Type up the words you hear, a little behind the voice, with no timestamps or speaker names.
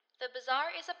The Bazaar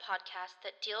is a podcast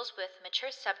that deals with mature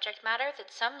subject matter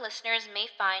that some listeners may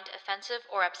find offensive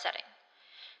or upsetting.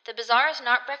 The Bazaar is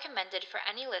not recommended for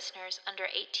any listeners under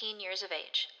 18 years of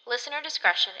age. Listener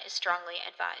discretion is strongly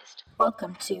advised.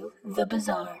 Welcome to The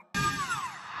Bazaar.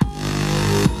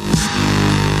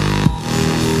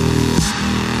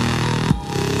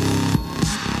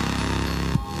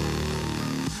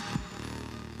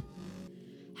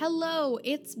 Hello,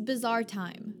 it's Bazaar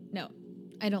time. No,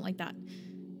 I don't like that.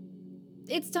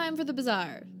 It's time for The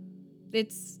Bazaar.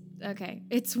 It's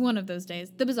one of those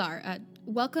days. The Bazaar.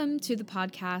 Welcome to the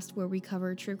podcast where we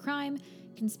cover true crime,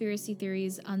 conspiracy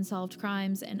theories, unsolved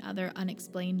crimes, and other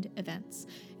unexplained events.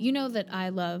 You know that I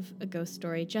love a ghost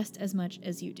story just as much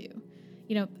as you do.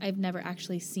 You know, I've never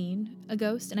actually seen a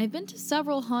ghost, and I've been to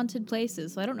several haunted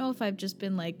places, so I don't know if I've just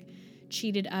been,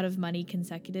 cheated out of money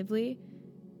consecutively.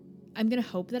 I'm gonna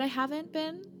hope that I haven't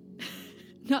been.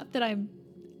 Not that I'm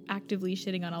actively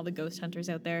shitting on all the ghost hunters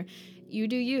out there. You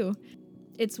do you.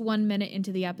 It's 1 minute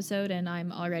into the episode and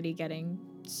I'm already getting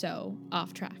so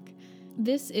off track.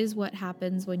 This is what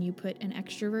happens when you put an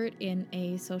extrovert in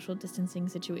a social distancing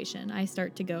situation. I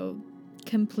start to go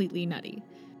completely nutty.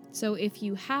 So if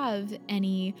you have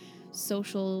any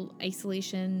social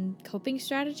isolation coping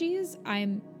strategies,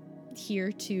 I'm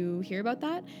here to hear about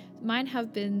that. Mine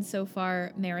have been so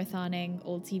far marathoning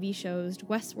old TV shows,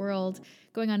 Westworld,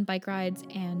 going on bike rides,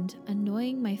 and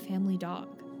annoying my family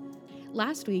dog.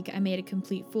 Last week, I made a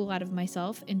complete fool out of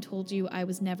myself and told you I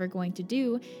was never going to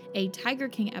do a Tiger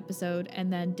King episode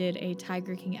and then did a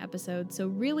Tiger King episode. So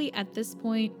really, at this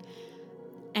point,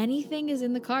 anything is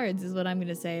in the cards is what I'm going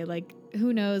to say.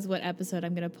 Who knows what episode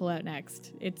I'm going to pull out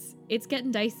next. It's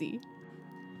getting dicey.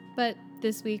 But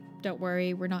this week, don't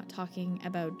worry, we're not talking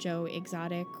about Joe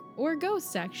Exotic or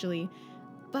ghosts, actually.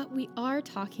 But we are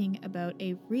talking about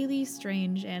a really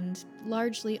strange and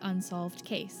largely unsolved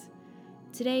case.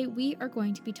 Today, we are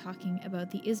going to be talking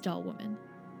about the Isdal Woman.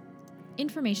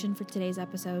 Information for today's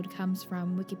episode comes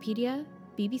from Wikipedia,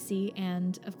 BBC,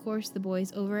 and, of course, the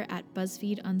boys over at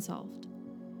BuzzFeed Unsolved.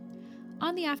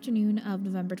 On the afternoon of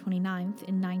November 29th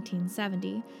in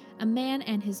 1970, a man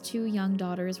and his two young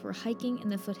daughters were hiking in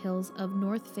the foothills of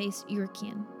North Face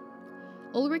Ulriken.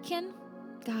 Ulriken?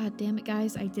 God damn it,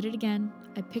 guys, I did it again.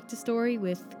 I picked a story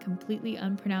with completely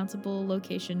unpronounceable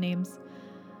location names.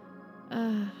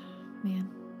 Man.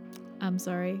 I'm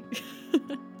sorry.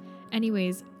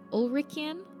 Anyways,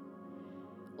 Ulriken,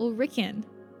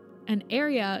 an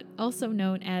area also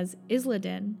known as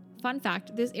Isdalen. Fun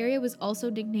fact, this area was also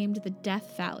nicknamed the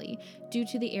Death Valley due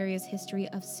to the area's history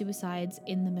of suicides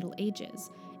in the Middle Ages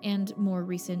and more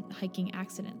recent hiking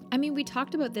accidents. I mean, we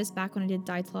talked about this back when I did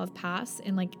Dyatlov Pass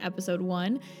in episode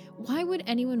 1. Why would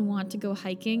anyone want to go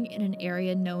hiking in an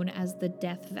area known as the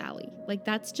Death Valley?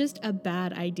 That's just a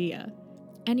bad idea.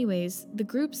 Anyways, the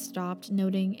group stopped,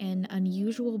 noting an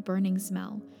unusual burning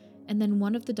smell, and then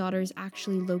one of the daughters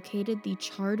actually located the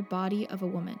charred body of a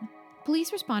woman.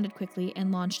 Police responded quickly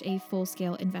and launched a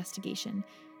full-scale investigation.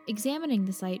 Examining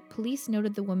the site, police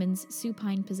noted the woman's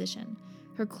supine position,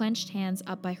 her clenched hands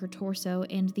up by her torso,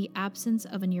 and the absence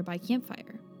of a nearby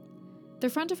campfire. The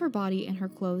front of her body and her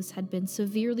clothes had been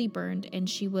severely burned, and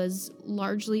she was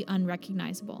largely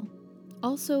unrecognizable.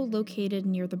 Also located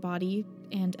near the body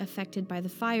and affected by the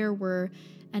fire were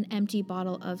an empty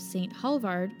bottle of St.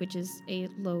 Halvard, which is a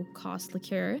low-cost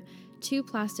liqueur, 2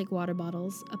 plastic water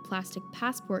bottles, a plastic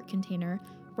passport container,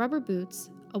 rubber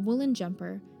boots, a woolen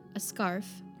jumper, a scarf,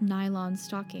 nylon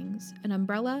stockings, an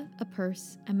umbrella, a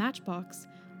purse, a matchbox,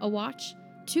 a watch,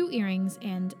 2 earrings,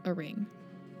 and a ring.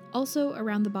 Also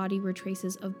around the body were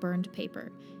traces of burned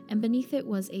paper, and beneath it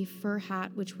was a fur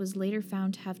hat which was later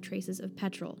found to have traces of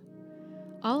petrol.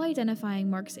 All identifying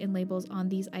marks and labels on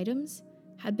these items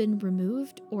had been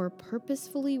removed or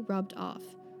purposefully rubbed off,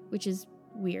 which is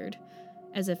weird,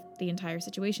 as if the entire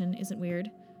situation isn't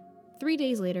weird. 3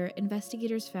 days later,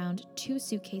 investigators found 2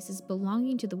 suitcases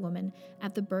belonging to the woman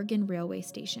at the Bergen Railway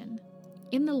station.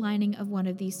 In the lining of one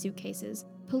of these suitcases,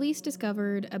 police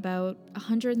discovered about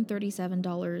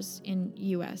 $137 in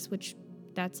US, which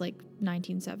that's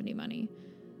 1970 money.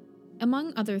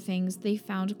 Among other things, they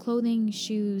found clothing,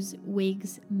 shoes,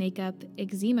 wigs, makeup,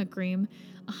 eczema cream,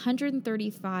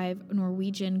 135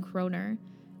 Norwegian kroner,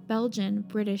 Belgian,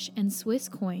 British, and Swiss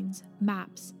coins,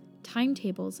 maps,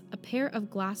 timetables, a pair of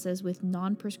glasses with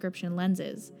non-prescription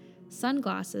lenses,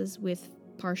 sunglasses with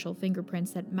partial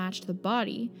fingerprints that matched the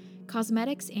body,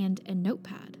 cosmetics, and a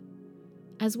notepad.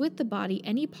 As with the body,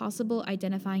 any possible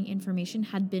identifying information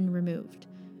had been removed.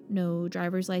 No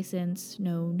driver's license,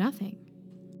 no nothing.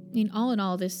 I mean, all in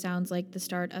all, this sounds like the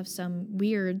start of some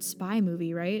weird spy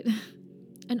movie, right?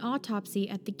 An autopsy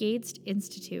at the Gates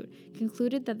Institute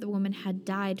concluded that the woman had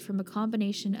died from a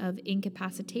combination of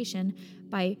incapacitation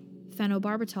by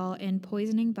phenobarbital and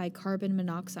poisoning by carbon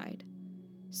monoxide.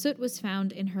 Soot was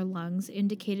found in her lungs,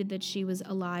 indicated that she was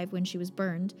alive when she was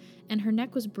burned, and her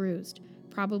neck was bruised,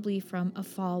 probably from a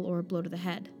fall or a blow to the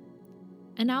head.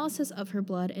 Analysis of her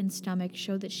blood and stomach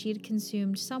showed that she had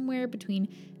consumed somewhere between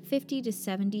 50 to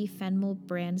 70 Fenmel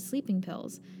brand sleeping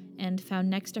pills, and found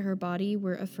next to her body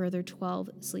were a further 12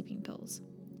 sleeping pills.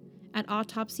 At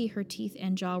autopsy, her teeth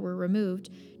and jaw were removed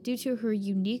due to her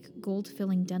unique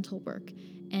gold-filling dental work,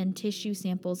 and tissue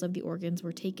samples of the organs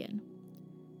were taken.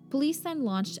 Police then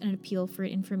launched an appeal for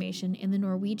information in the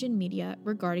Norwegian media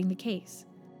regarding the case.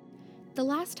 The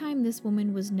last time this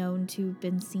woman was known to have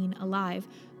been seen alive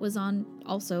was on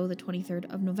also the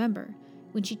 23rd of November,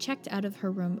 when she checked out of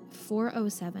her room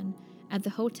 407 at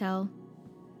the hotel.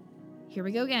 Here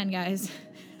we go again, guys.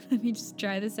 Let me just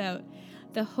try this out.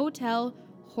 The Hotel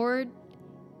Hordheim.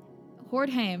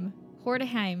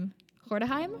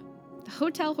 The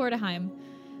Hotel Hordheim.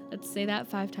 Let's say that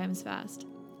 5 times fast.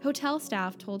 Hotel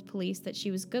staff told police that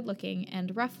she was good looking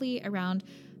and roughly around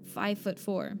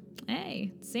 5'4".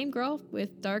 Hey, same girl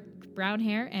with dark brown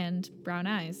hair and brown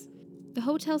eyes. The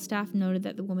hotel staff noted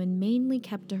that the woman mainly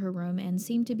kept to her room and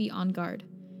seemed to be on guard.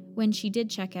 When she did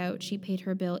check out, she paid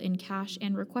her bill in cash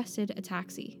and requested a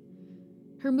taxi.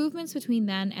 Her movements between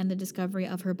then and the discovery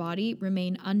of her body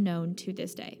remain unknown to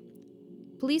this day.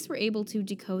 Police were able to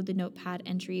decode the notepad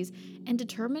entries and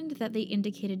determined that they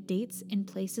indicated dates and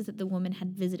places that the woman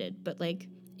had visited, but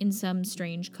in some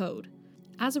strange code.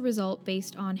 As a result,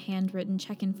 based on handwritten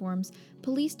check-in forms,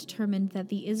 police determined that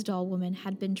the Isdal Woman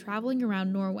had been traveling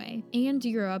around Norway and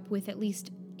Europe with at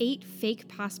least 8 fake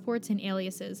passports and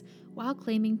aliases while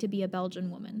claiming to be a Belgian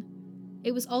woman.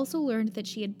 It was also learned that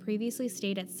she had previously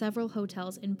stayed at several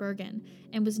hotels in Bergen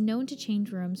and was known to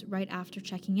change rooms right after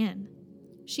checking in.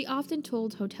 She often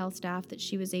told hotel staff that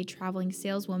she was a traveling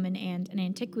saleswoman and an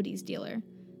antiquities dealer.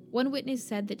 One witness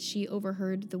said that she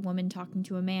overheard the woman talking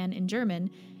to a man in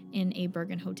German in a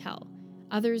Bergen hotel.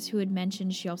 Others who had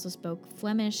mentioned she also spoke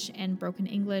Flemish and broken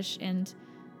English, and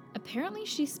apparently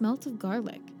she smelt of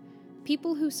garlic.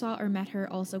 People who saw or met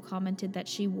her also commented that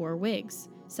she wore wigs,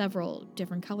 several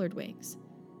different colored wigs.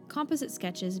 Composite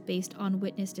sketches based on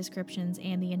witness descriptions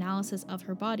and the analysis of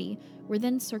her body were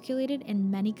then circulated in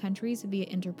many countries via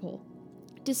Interpol.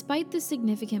 Despite the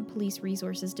significant police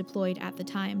resources deployed at the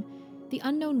time, the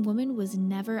unknown woman was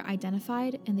never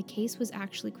identified and the case was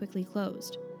actually quickly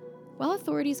closed. While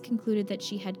authorities concluded that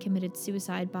she had committed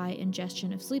suicide by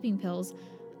ingestion of sleeping pills,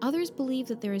 others believe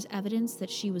that there is evidence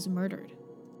that she was murdered.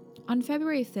 On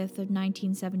February 5th of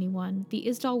 1971, the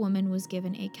Isdal Woman was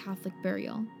given a Catholic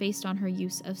burial based on her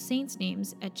use of saints'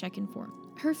 names at check-in form.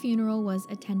 Her funeral was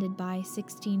attended by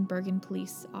 16 Bergen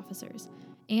police officers,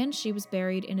 and she was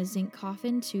buried in a zinc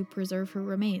coffin to preserve her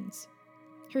remains.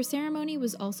 Her ceremony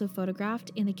was also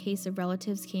photographed in the case of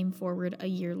relatives came forward a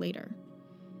year later.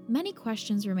 Many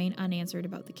questions remain unanswered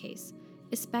about the case,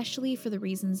 especially for the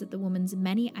reasons that the woman's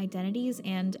many identities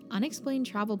and unexplained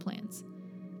travel plans.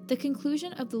 The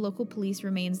conclusion of the local police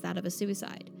remains that of a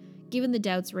suicide. Given the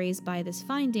doubts raised by this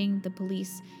finding, the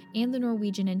police and the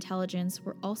Norwegian intelligence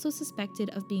were also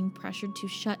suspected of being pressured to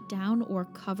shut down or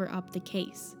cover up the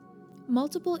case.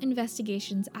 Multiple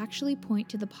investigations actually point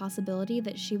to the possibility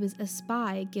that she was a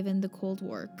spy given the Cold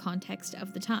War context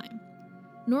of the time.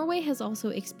 Norway has also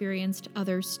experienced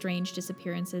other strange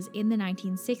disappearances in the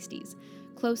 1960s,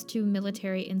 close to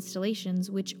military installations,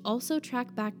 which also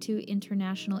track back to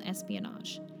international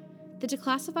espionage. The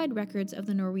declassified records of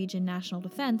the Norwegian National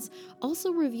Defense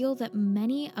also reveal that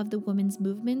many of the woman's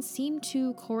movements seem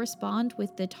to correspond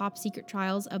with the top-secret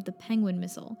trials of the Penguin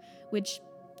missile, which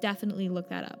definitely look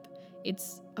that up.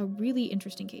 It's a really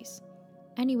interesting case.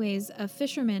 Anyways, a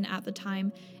fisherman at the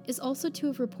time is also to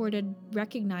have reported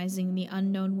recognizing the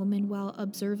unknown woman while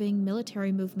observing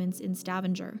military movements in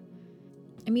Stavanger.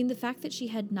 I mean, the fact that she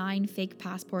had 9 fake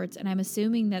passports, and I'm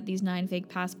assuming that these 9 fake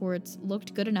passports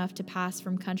looked good enough to pass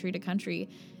from country to country,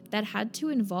 that had to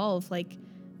involve,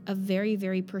 a very,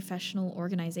 very professional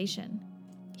organization.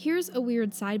 Here's a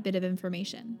weird side bit of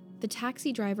information. The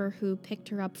taxi driver who picked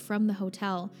her up from the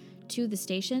hotel to the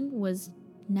station was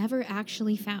never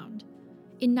actually found.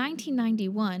 In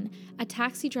 1991, a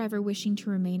taxi driver wishing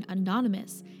to remain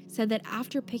anonymous said that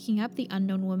after picking up the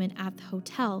unknown woman at the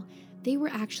hotel, they were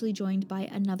actually joined by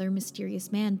another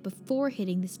mysterious man before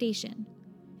hitting the station.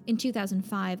 In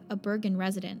 2005, a Bergen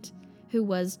resident, who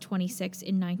was 26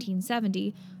 in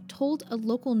 1970, told a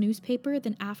local newspaper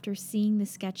that after seeing the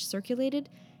sketch circulated,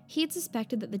 he had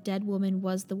suspected that the dead woman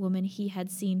was the woman he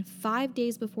had seen 5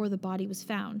 days before the body was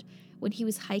found, when he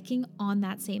was hiking on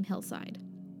that same hillside.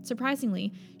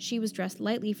 Surprisingly, she was dressed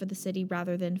lightly for the city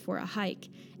rather than for a hike,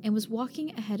 and was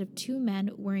walking ahead of two men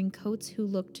wearing coats who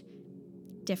looked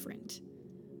different.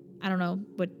 I don't know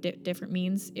what different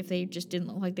means, if they just didn't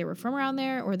look like they were from around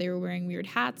there or they were wearing weird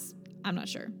hats. I'm not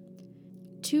sure.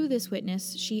 To this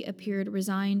witness, she appeared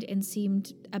resigned and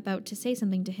seemed about to say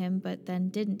something to him, but then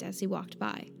didn't as he walked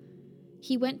by.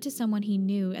 He went to someone he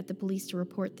knew at the police to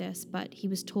report this, but he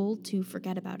was told to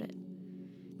forget about it.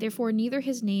 Therefore, neither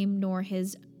his name nor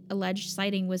his alleged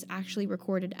sighting was actually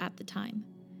recorded at the time.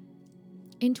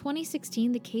 In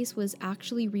 2016, the case was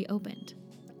actually reopened.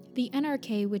 The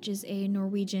NRK, which is a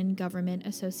Norwegian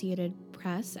government-associated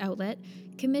press outlet,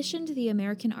 commissioned the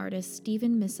American artist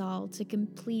Stephen Missal to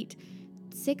complete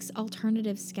 6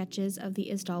 alternative sketches of the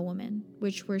Isdal Woman,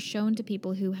 which were shown to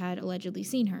people who had allegedly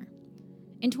seen her.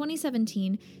 In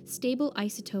 2017, stable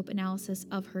isotope analysis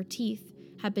of her teeth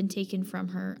had been taken from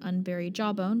her unburied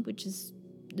jawbone, which is,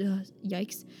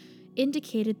 yikes,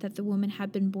 indicated that the woman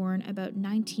had been born about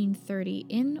 1930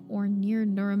 in or near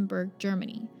Nuremberg,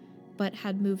 Germany, but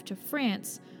had moved to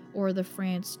France or the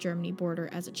France-Germany border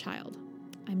as a child.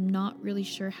 I'm not really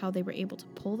sure how they were able to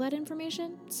pull that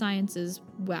information. Science is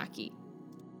wacky.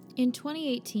 In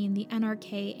 2018, the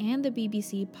NRK and the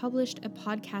BBC published a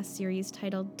podcast series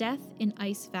titled Death in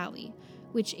Ice Valley,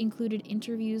 which included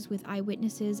interviews with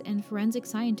eyewitnesses and forensic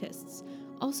scientists,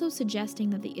 also suggesting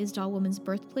that the Isdal woman's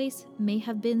birthplace may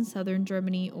have been southern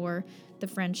Germany or the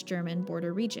French-German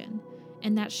border region,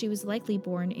 and that she was likely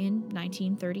born in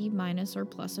 1930 minus or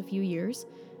plus a few years.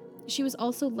 She was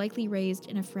also likely raised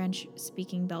in a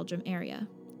French-speaking Belgium area.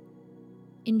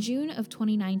 In June of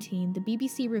 2019, the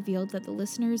BBC revealed that the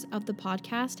listeners of the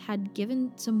podcast had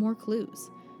given some more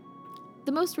clues.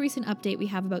 The most recent update we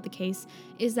have about the case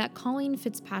is that Colleen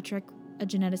Fitzpatrick, a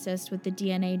geneticist with the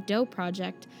DNA Doe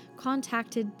Project,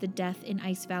 contacted the Death in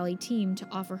Ice Valley team to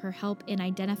offer her help in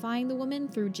identifying the woman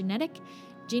through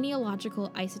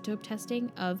genealogical isotope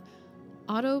testing of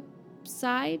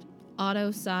autoside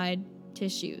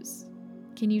tissues.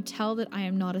 Can you tell that I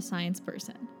am not a science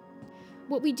person?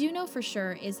 What we do know for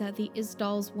sure is that the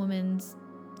Isdal woman's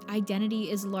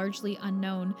identity is largely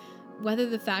unknown, whether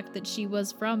the fact that she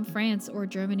was from France or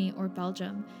Germany or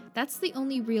Belgium. That's the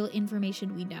only real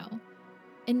information we know.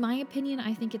 In my opinion,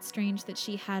 I think it's strange that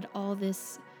she had all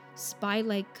this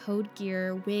spy-like code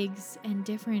gear, wigs, and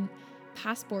different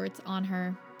passports on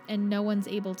her, and no one's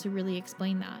able to really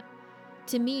explain that.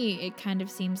 To me, it kind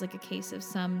of seems like a case of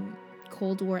some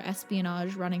Cold War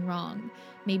espionage running wrong.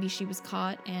 Maybe she was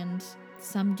caught and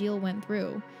some deal went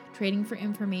through. Trading for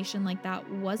information like that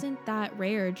wasn't that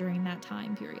rare during that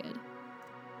time period.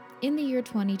 In the year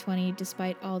 2020,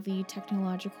 despite all the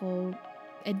technological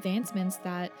advancements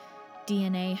that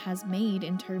DNA has made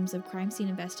in terms of crime scene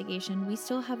investigation, we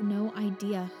still have no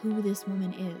idea who this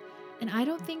woman is. And I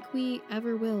don't think we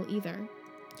ever will either.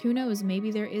 Who knows,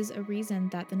 maybe there is a reason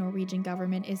that the Norwegian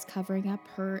government is covering up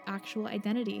her actual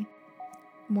identity.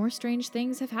 More strange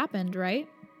things have happened, right?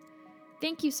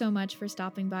 Thank you so much for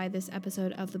stopping by this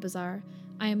episode of The Bazaar.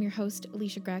 I am your host,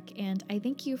 Alicia Grech, and I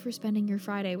thank you for spending your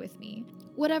Friday with me.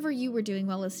 Whatever you were doing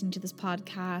while listening to this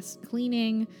podcast,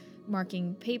 cleaning,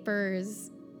 marking papers,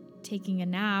 taking a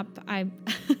nap, I'm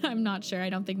not sure. I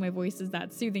don't think my voice is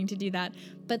that soothing to do that,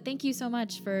 but thank you so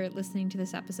much for listening to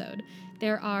this episode.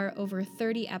 There are over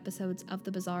 30 episodes of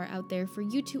The Bazaar out there for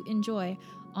you to enjoy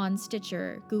on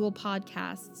Stitcher, Google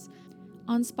Podcasts,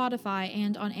 on Spotify,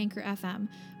 and on Anchor FM.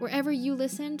 Wherever you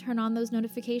listen, turn on those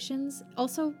notifications.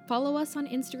 Also, follow us on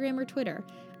Instagram or Twitter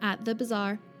at The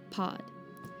Bazaar Pod.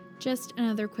 Just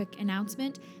another quick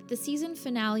announcement. The season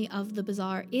finale of The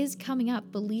Bazaar is coming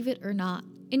up, believe it or not.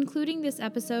 Including this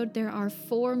episode, there are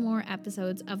 4 more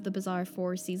episodes of The Bazaar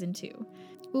for Season 2.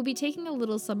 We'll be taking a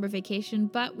little summer vacation,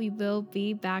 but we will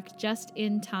be back just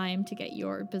in time to get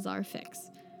your Bazaar fix.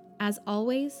 As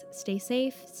always, stay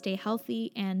safe, stay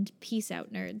healthy, and peace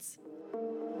out, nerds.